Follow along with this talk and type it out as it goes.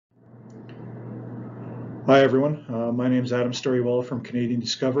Hi everyone, my name is Adam Storyweller from Canadian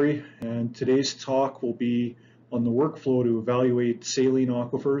Discovery, and today's talk will be on the workflow to evaluate saline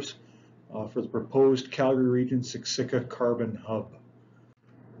aquifers for the proposed Calgary Region Siksika Carbon Hub.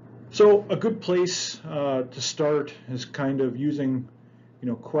 So a good place to start is kind of using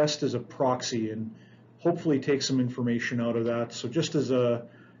Quest as a proxy and hopefully take some information out of that. So just as a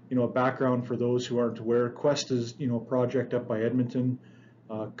background for those who aren't aware, Quest is a project up by Edmonton.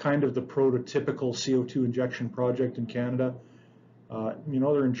 Kind of the prototypical CO2 injection project in Canada.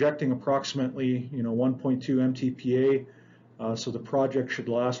 They're injecting approximately 1.2 MTPA, so the project should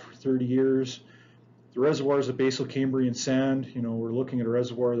last for 30 years. The reservoir is a basal Cambrian sand. We're looking at a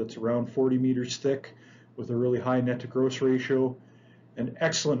reservoir that's around 40 meters thick with a really high net to gross ratio and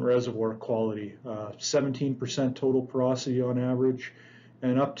excellent reservoir quality, 17% total porosity on average,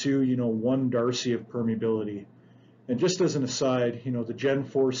 and up to 1 Darcy of permeability. And just as an aside, the Gen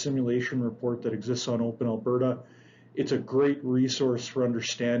 4 simulation report that exists on Open Alberta, it's a great resource for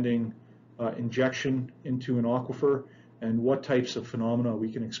understanding injection into an aquifer and what types of phenomena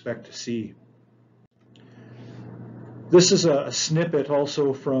we can expect to see. This is a snippet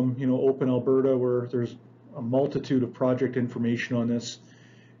also from Open Alberta, where there's a multitude of project information on this.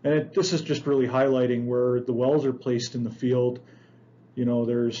 And this is just really highlighting where the wells are placed in the field.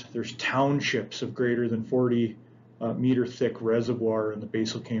 There's townships of greater than 40 meter thick reservoir in the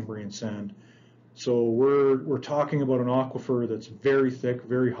basal Cambrian sand. So we're talking about an aquifer that's very thick,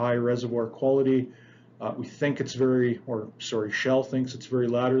 very high reservoir quality. We think it's Shell thinks it's very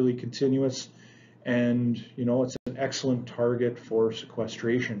laterally continuous, and it's an excellent target for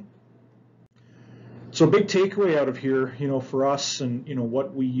sequestration. So a big takeaway out of here, for us and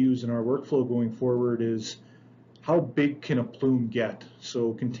what we use in our workflow going forward is how big can a plume get?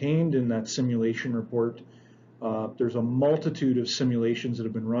 So contained in that simulation report, there's a multitude of simulations that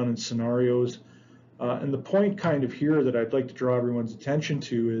have been run in scenarios. And the point kind of here that I'd like to draw everyone's attention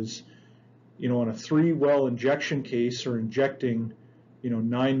to is, on a 3-well injection case, or injecting,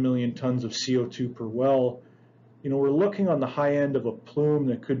 9 million tons of CO2 per well, we're looking on the high end of a plume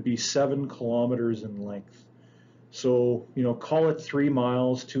that could be 7 kilometers in length. So, call it 3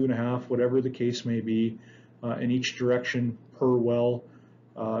 miles, 2.5, whatever the case may be, in each direction per well.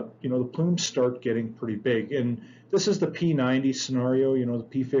 The plumes start getting pretty big, and this is the P90 scenario. The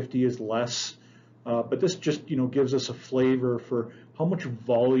P50 is less, but this just gives us a flavor for how much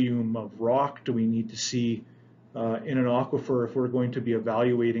volume of rock do we need to see in an aquifer if we're going to be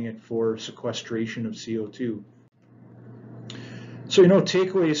evaluating it for sequestration of CO2. So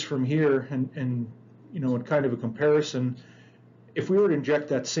takeaways from here, and in kind of a comparison, if we were to inject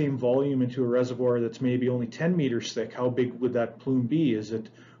that same volume into a reservoir that's maybe only 10 meters thick, how big would that plume be? Is it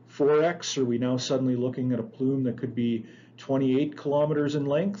 4x? Are we now suddenly looking at a plume that could be 28 kilometers in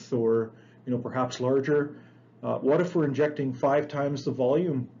length, or perhaps larger? What if we're injecting 5 times the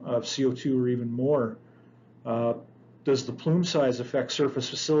volume of CO2 or even more? Does the plume size affect surface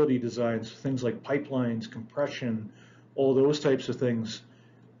facility designs, things like pipelines, compression, all those types of things?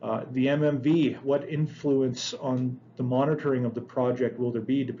 The MMV, what influence on the monitoring of the project will there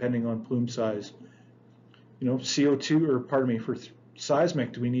be depending on plume size? CO2, or pardon me, for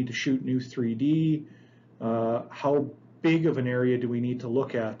seismic, do we need to shoot new 3D? How big of an area do we need to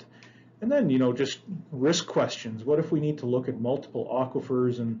look at? And then, just risk questions. What if we need to look at multiple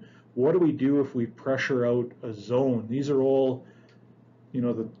aquifers, and what do we do if we pressure out a zone? These are all,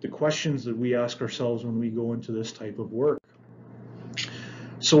 the questions that we ask ourselves when we go into this type of work.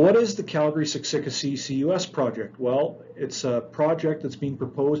 So what is the Calgary Siksika CCUS project? Well, it's a project that's being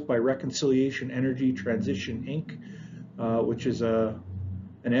proposed by Reconciliation Energy Transition Inc., which is an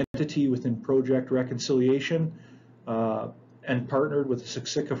entity within Project Reconciliation, and partnered with the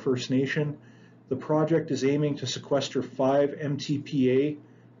Siksika First Nation. The project is aiming to sequester 5 MTPA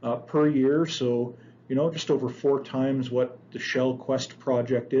per year, so just over 4 times what the Shell Quest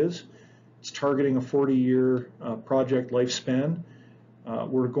project is. It's targeting a 40-year project lifespan.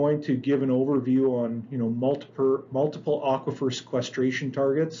 We're going to give an overview on multiple aquifer sequestration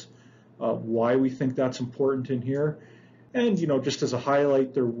targets, why we think that's important in here, and just as a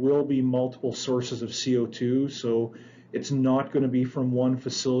highlight, there will be multiple sources of CO2, so it's not going to be from one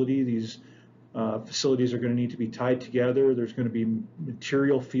facility. These facilities are going to need to be tied together. There's going to be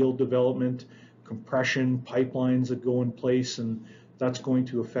material field development, compression, pipelines that go in place, and that's going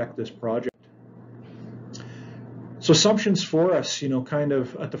to affect this project. So assumptions for us, kind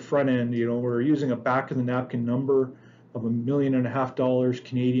of at the front end, we're using a back of the napkin number of $1.5 million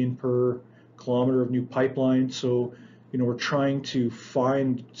Canadian per kilometer of new pipeline. So, we're trying to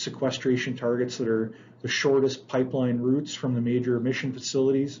find sequestration targets that are the shortest pipeline routes from the major emission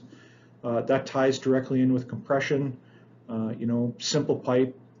facilities. That ties directly in with compression. Simple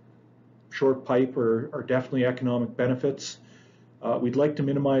pipe, short pipe are definitely economic benefits. We'd like to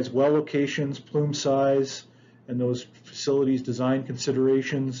minimize well locations, plume size, and those facilities design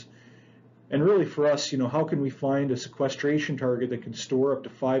considerations. And really for us, how can we find a sequestration target that can store up to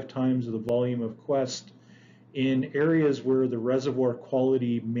 5 times the volume of quest in areas where the reservoir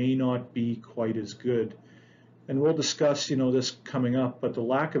quality may not be quite as good? And we'll discuss, this coming up, but the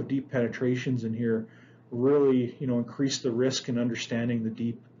lack of deep penetrations in here really, increase the risk in understanding the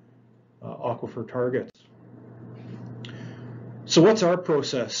deep aquifer targets. So what's our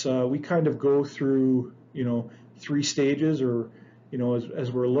process? We kind of go through, 3 stages, or,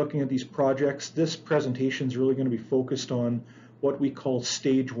 as we're looking at these projects. This presentation is really going to be focused on what we call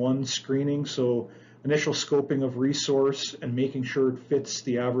stage 1 screening. So initial scoping of resource and making sure it fits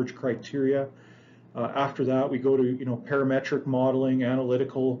the average criteria. After that, we go to, parametric modeling,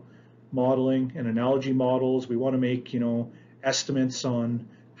 analytical modeling, and analogy models. We want to make, estimates on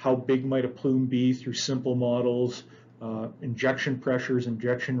how big might a plume be through simple models, injection pressures,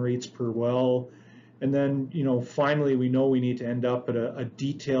 injection rates per well. And then, finally, we know we need to end up at a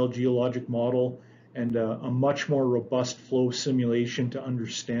detailed geologic model and a much more robust flow simulation to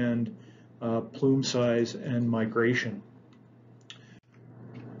understand plume size and migration.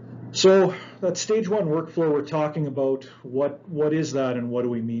 So that stage 1 workflow, we're talking about what is that and what do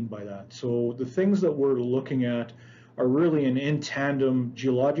we mean by that? So the things that we're looking at are really an in tandem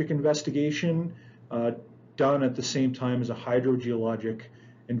geologic investigation done at the same time as a hydrogeologic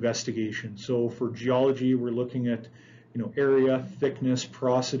investigation. So for geology, we're looking at area, thickness,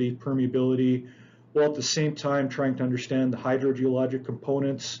 porosity, permeability, while at the same time trying to understand the hydrogeologic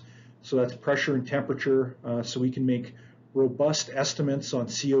components. So that's pressure and temperature, so we can make robust estimates on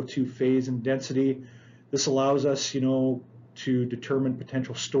CO2 phase and density. This allows us, to determine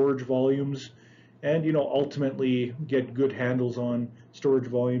potential storage volumes and, ultimately get good handles on storage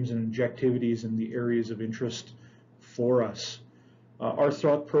volumes and injectivities in the areas of interest for us. Our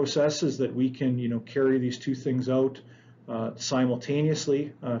thought process is that we can, carry these 2 things out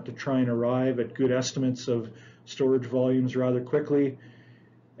simultaneously to try and arrive at good estimates of storage volumes rather quickly.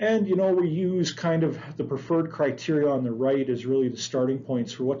 And, we use kind of the preferred criteria on the right as really the starting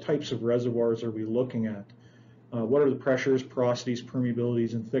points for what types of reservoirs are we looking at. What are the pressures, porosities,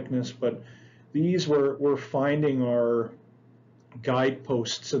 permeabilities, and thickness? But these we're finding are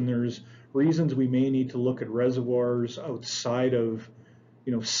guideposts, and there's reasons we may need to look at reservoirs outside of,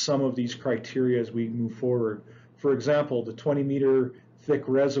 some of these criteria as we move forward. For example, the 20-meter thick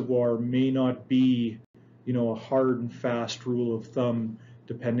reservoir may not be, a hard and fast rule of thumb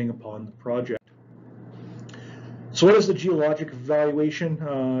depending upon the project. So what is the geologic evaluation?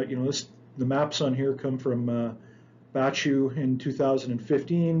 The maps on here come from Bachu in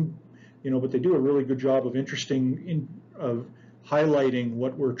 2015, but they do a really good job of highlighting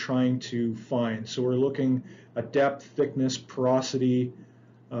what we're trying to find. So we're looking at depth, thickness, porosity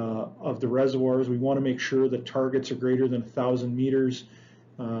of the reservoirs. We want to make sure that targets are greater than 1,000 meters,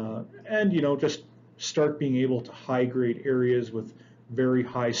 and just start being able to high grade areas with very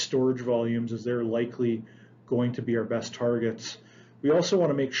high storage volumes, as they're likely going to be our best targets. We also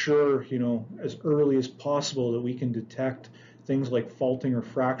want to make sure, as early as possible that we can detect things like faulting or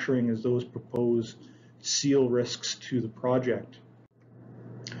fracturing as those propose seal risks to the project.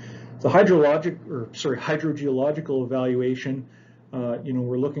 The hydrogeological evaluation,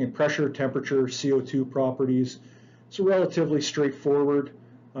 we're looking at pressure, temperature, CO2 properties. So relatively straightforward.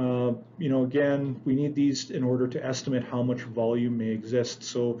 Again, we need these in order to estimate how much volume may exist.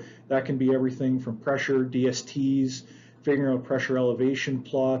 So that can be everything from pressure, DSTs, figuring out pressure elevation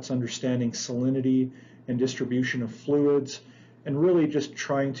plots, understanding salinity and distribution of fluids, and really just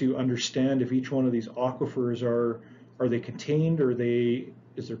trying to understand if each one of these aquifers are they contained, or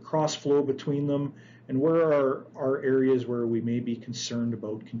is there cross flow between them, and where are areas where we may be concerned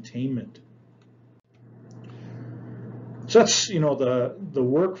about containment. So that's the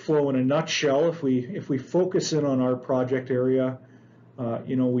workflow in a nutshell. If we focus in on our project area,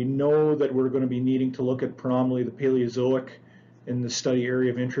 we know that we're going to be needing to look at predominantly the Paleozoic in the study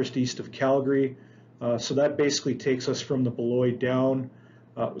area of interest east of Calgary. So that basically takes us from the Beloit down.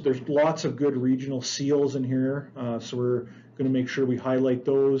 There's lots of good regional seals in here, so we're going to make sure we highlight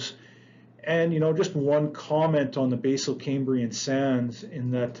those. And just one comment on the basal Cambrian sands,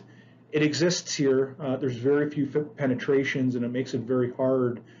 in that it exists here. There's very few penetrations, and it makes it very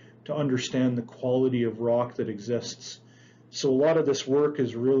hard to understand the quality of rock that exists. So a lot of this work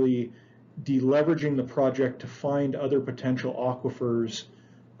is really deleveraging the project to find other potential aquifers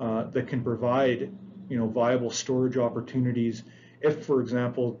that can provide viable storage opportunities if, for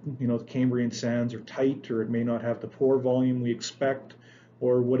example, the Cambrian sands are tight, or it may not have the pore volume we expect,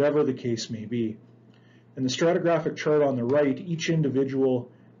 or whatever the case may be. In the stratigraphic chart on the right, each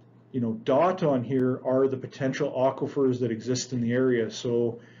individual dot on here are the potential aquifers that exist in the area.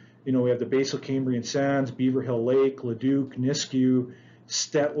 So, we have the basal Cambrian sands, Beaver Hill Lake, Leduc, Nisku,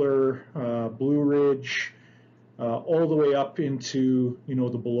 Stettler, Blue Ridge, all the way up into the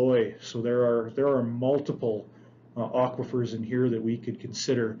Beloy. So there are multiple aquifers in here that we could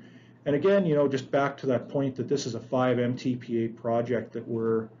consider. And again, just back to that point that this is a 5 MTPA project that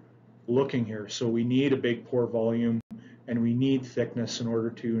we're looking here. So we need a big pore volume and we need thickness in order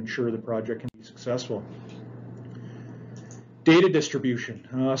to ensure the project can be successful. Data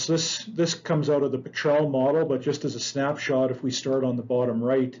distribution. So this comes out of the Petrel model, but just as a snapshot, if we start on the bottom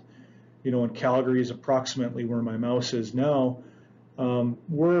right, and Calgary is approximately where my mouse is now,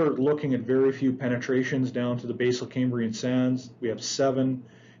 we're looking at very few penetrations down to the basal Cambrian sands. We have 7.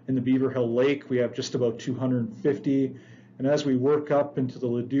 In the Beaver Hill Lake, we have just about 250. And as we work up into the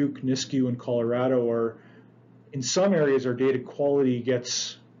Leduc, Nisku, and Colorado, in some areas our data quality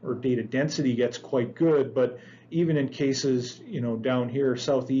or data density gets quite good, but even in cases, down here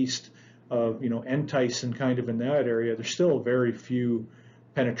southeast of, Entice and kind of in that area, there's still very few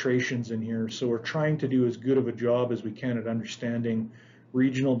penetrations in here. So we're trying to do as good of a job as we can at understanding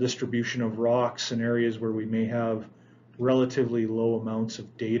regional distribution of rocks in areas where we may have relatively low amounts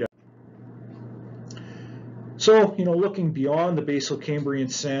of data. So, looking beyond the basal Cambrian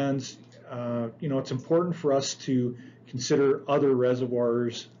sands, it's important for us to consider other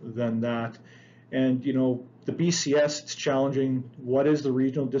reservoirs than that. And, the BCS, it's challenging. What is the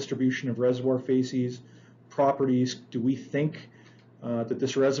regional distribution of reservoir facies, properties? Do we think that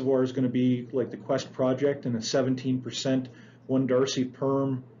this reservoir is going to be like the Quest project in a 17% 1 Darcy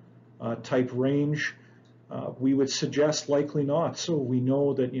perm type range? We would suggest likely not. So we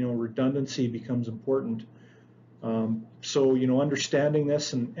know that, redundancy becomes important. So, understanding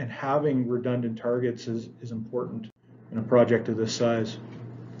this and having redundant targets is important in a project of this size.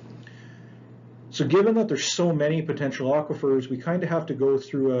 So given that there's so many potential aquifers, we kind of have to go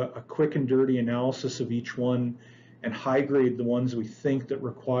through a quick and dirty analysis of each one and high grade the ones we think that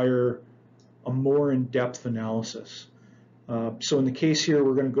require a more in-depth analysis. So in the case here,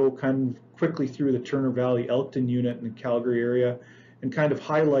 we're going to go kind of quickly through the Turner Valley Elkton unit in the Calgary area and kind of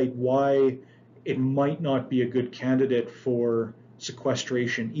highlight why it might not be a good candidate for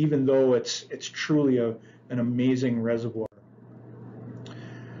sequestration, even though it's truly an amazing reservoir.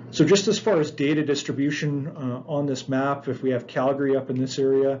 So just as far as data distribution on this map, if we have Calgary up in this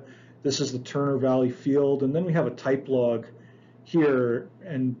area, this is the Turner Valley field, and then we have a type log here,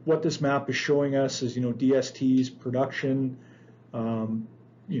 and what this map is showing us is, DST's production,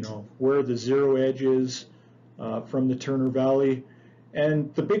 where the zero edge is from the Turner Valley.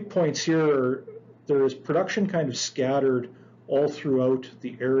 And the big points here are there is production kind of scattered all throughout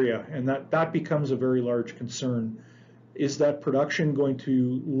the area, and that becomes a very large concern. Is that production going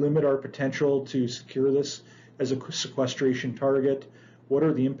to limit our potential to secure this as a sequestration target? What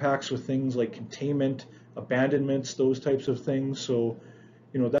are the impacts with things like containment, abandonments, those types of things? So,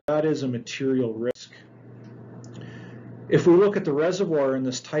 that is a material risk. If we look at the reservoir in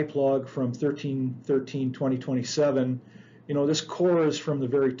this type log from 13/13/2027, this core is from the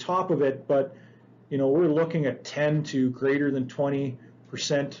very top of it, but, we're looking at 10 to greater than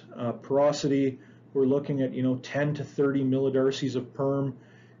 20% porosity. We're looking at, 10 to 30 millidarcies of perm.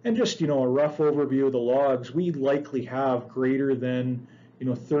 And just, a rough overview of the logs, we likely have greater than,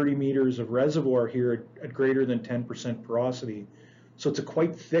 30 meters of reservoir here at greater than 10% porosity. So it's a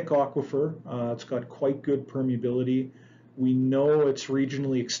quite thick aquifer. It's got quite good permeability. We know it's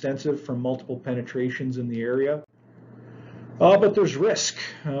regionally extensive from multiple penetrations in the area. But there's risk.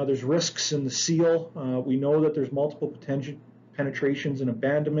 There's risks in the seal. We know that there's multiple penetrations and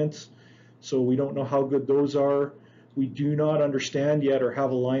abandonments. So we don't know how good those are. We do not understand yet or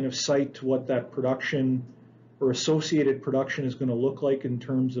have a line of sight to what that production or associated production is going to look like in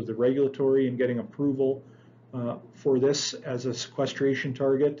terms of the regulatory and getting approval for this as a sequestration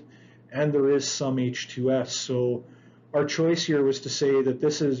target. And there is some H2S. So our choice here was to say that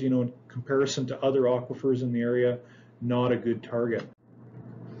this is, in comparison to other aquifers in the area, not a good target.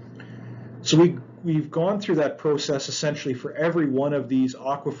 So we've gone through that process essentially for every one of these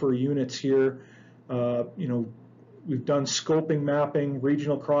aquifer units here. We've done scoping mapping,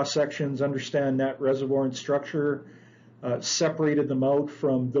 regional cross sections, understand net reservoir and structure, separated them out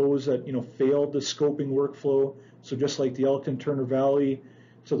from those that failed the scoping workflow. So just like the Elkton Turner Valley,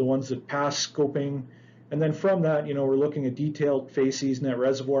 so the ones that passed scoping, and then from that, we're looking at detailed facies, net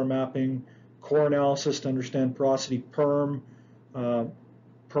reservoir mapping, core analysis to understand porosity, perm,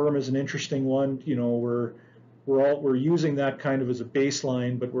 Perm is an interesting one. You know, we're using that kind of as a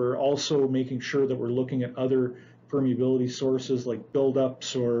baseline, but we're also making sure that we're looking at other permeability sources like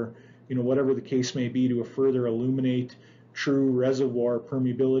buildups or, you know, whatever the case may be to further illuminate true reservoir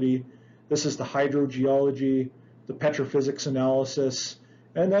permeability. This is the hydrogeology, the petrophysics analysis,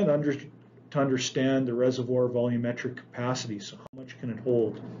 and then to understand the reservoir volumetric capacity, so how much can it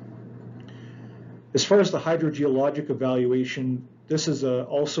hold. As far as the hydrogeologic evaluation, this is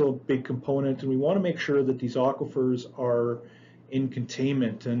also a big component, and we want to make sure that these aquifers are in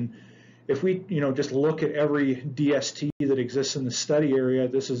containment. And if we, you know, just look at every DST that exists in the study area,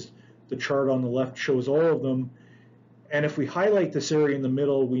 this is the chart on the left shows all of them. And if we highlight this area in the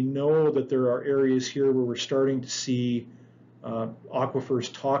middle, we know that there are areas here where we're starting to see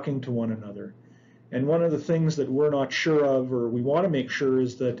aquifers talking to one another. And one of the things that we're not sure of, or we want to make sure,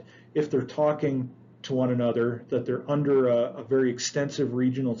 is that if they're talking to one another, that they're under a very extensive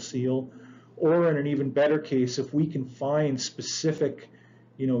regional seal, or in an even better case, if we can find specific,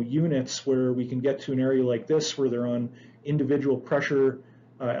 you know, units where we can get to an area like this where they're on individual pressure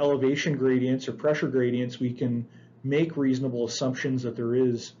elevation gradients or pressure gradients, we can make reasonable assumptions that there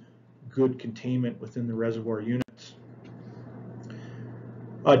is good containment within the reservoir units.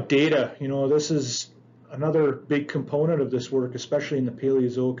 Data, you know, this is another big component of this work, especially in the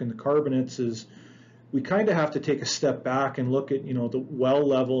Paleozoic and the carbonates, is we kind of have to take a step back and look at, you know, the well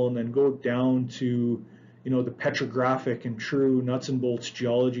level and then go down to, you know, the petrographic and true nuts and bolts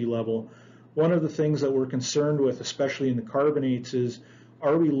geology level. One of the things that we're concerned with, especially in the carbonates, is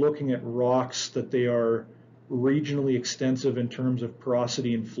are we looking at rocks that they are regionally extensive in terms of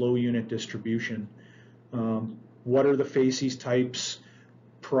porosity and flow unit distribution? What are the facies types?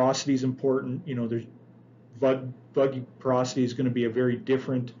 Porosity is important. You know, there's vuggy porosity is going to be a very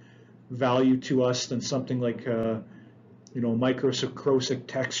different value to us than something like you know, microsucrosic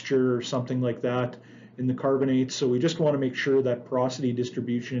texture or something like that in the carbonates. So we just want to make sure that porosity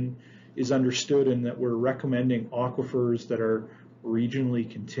distribution is understood and that we're recommending aquifers that are regionally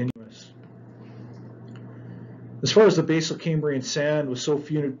continuous. As far as the basal Cambrian sand with so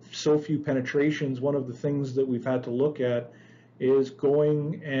few penetrations, one of the things that we've had to look at is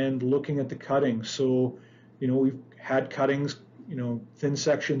going and looking at the cuttings. So, you know, we've had cuttings, you know, thin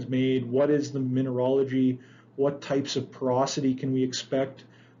sections made. What is the mineralogy? What types of porosity can we expect?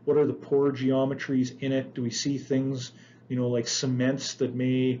 What are the pore geometries in it? Do we see things, you know, like cements that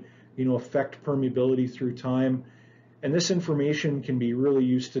may, you know, affect permeability through time? And this information can be really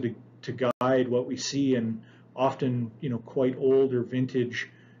used to guide what we see in often, you know, quite old or vintage,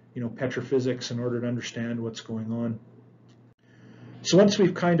 you know, petrophysics in order to understand what's going on. So once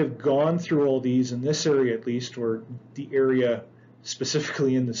we've kind of gone through all these in this area, at least, or the area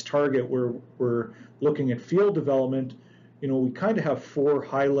specifically in this target where we're looking at field development, you know, we kind of have 4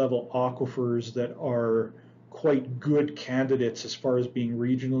 high-level aquifers that are quite good candidates as far as being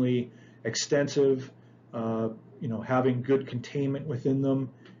regionally extensive, you know, having good containment within them,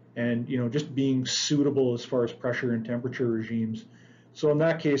 and, you know, just being suitable as far as pressure and temperature regimes. So in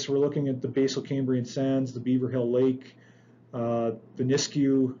that case, we're looking at the basal Cambrian sands, the Beaver Hill Lake, the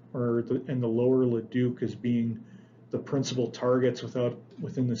Nisku, and the lower Leduc as being the principal targets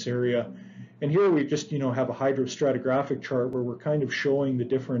within this area. And here we just, you know, have a hydrostratigraphic chart where we're kind of showing the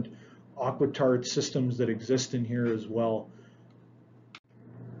different aquitard systems that exist in here as well.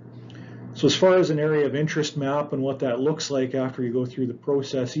 So as far as an area of interest map and what that looks like after you go through the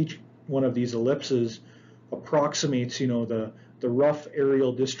process, each one of these ellipses approximates, you know, the rough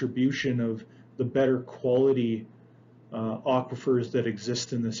aerial distribution of the better quality aquifers that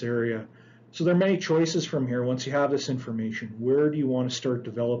exist in this area. So there are many choices from here. Once you have this information, where do you want to start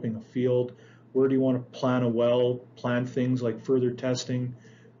developing a field? Where do you want to plan a well, plan things like further testing,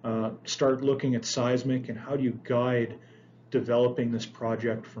 start looking at seismic, and how do you guide developing this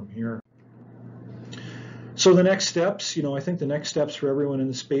project from here? So the next steps, you know, I think the next steps for everyone in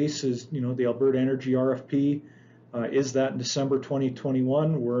the space is, you know, the Alberta Energy RFP. Is that in December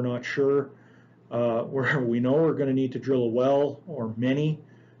 2021? We're not sure. We know we're going to need to drill a well or many,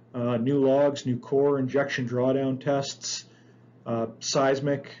 new logs, new core, injection drawdown tests,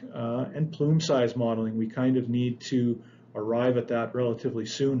 seismic, and plume size modeling. We kind of need to arrive at that relatively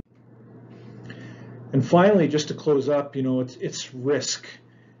soon. And finally, just to close up, you know, it's risk.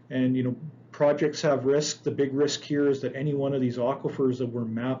 And, you know, projects have risk. The big risk here is that any one of these aquifers that we're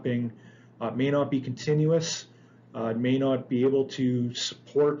mapping may not be continuous. It may not be able to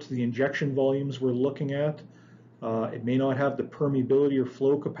support the injection volumes we're looking at. It may not have the permeability or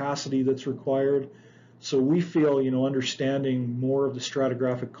flow capacity that's required. So we feel, you know, understanding more of the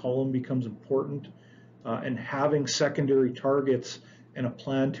stratigraphic column becomes important. and having secondary targets and a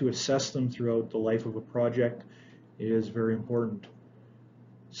plan to assess them throughout the life of a project is very important.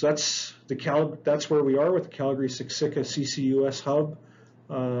 So that's where we are with the Calgary Siksika CCUS Hub,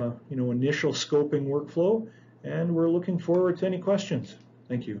 initial scoping workflow, and we're looking forward to any questions.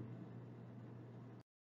 Thank you.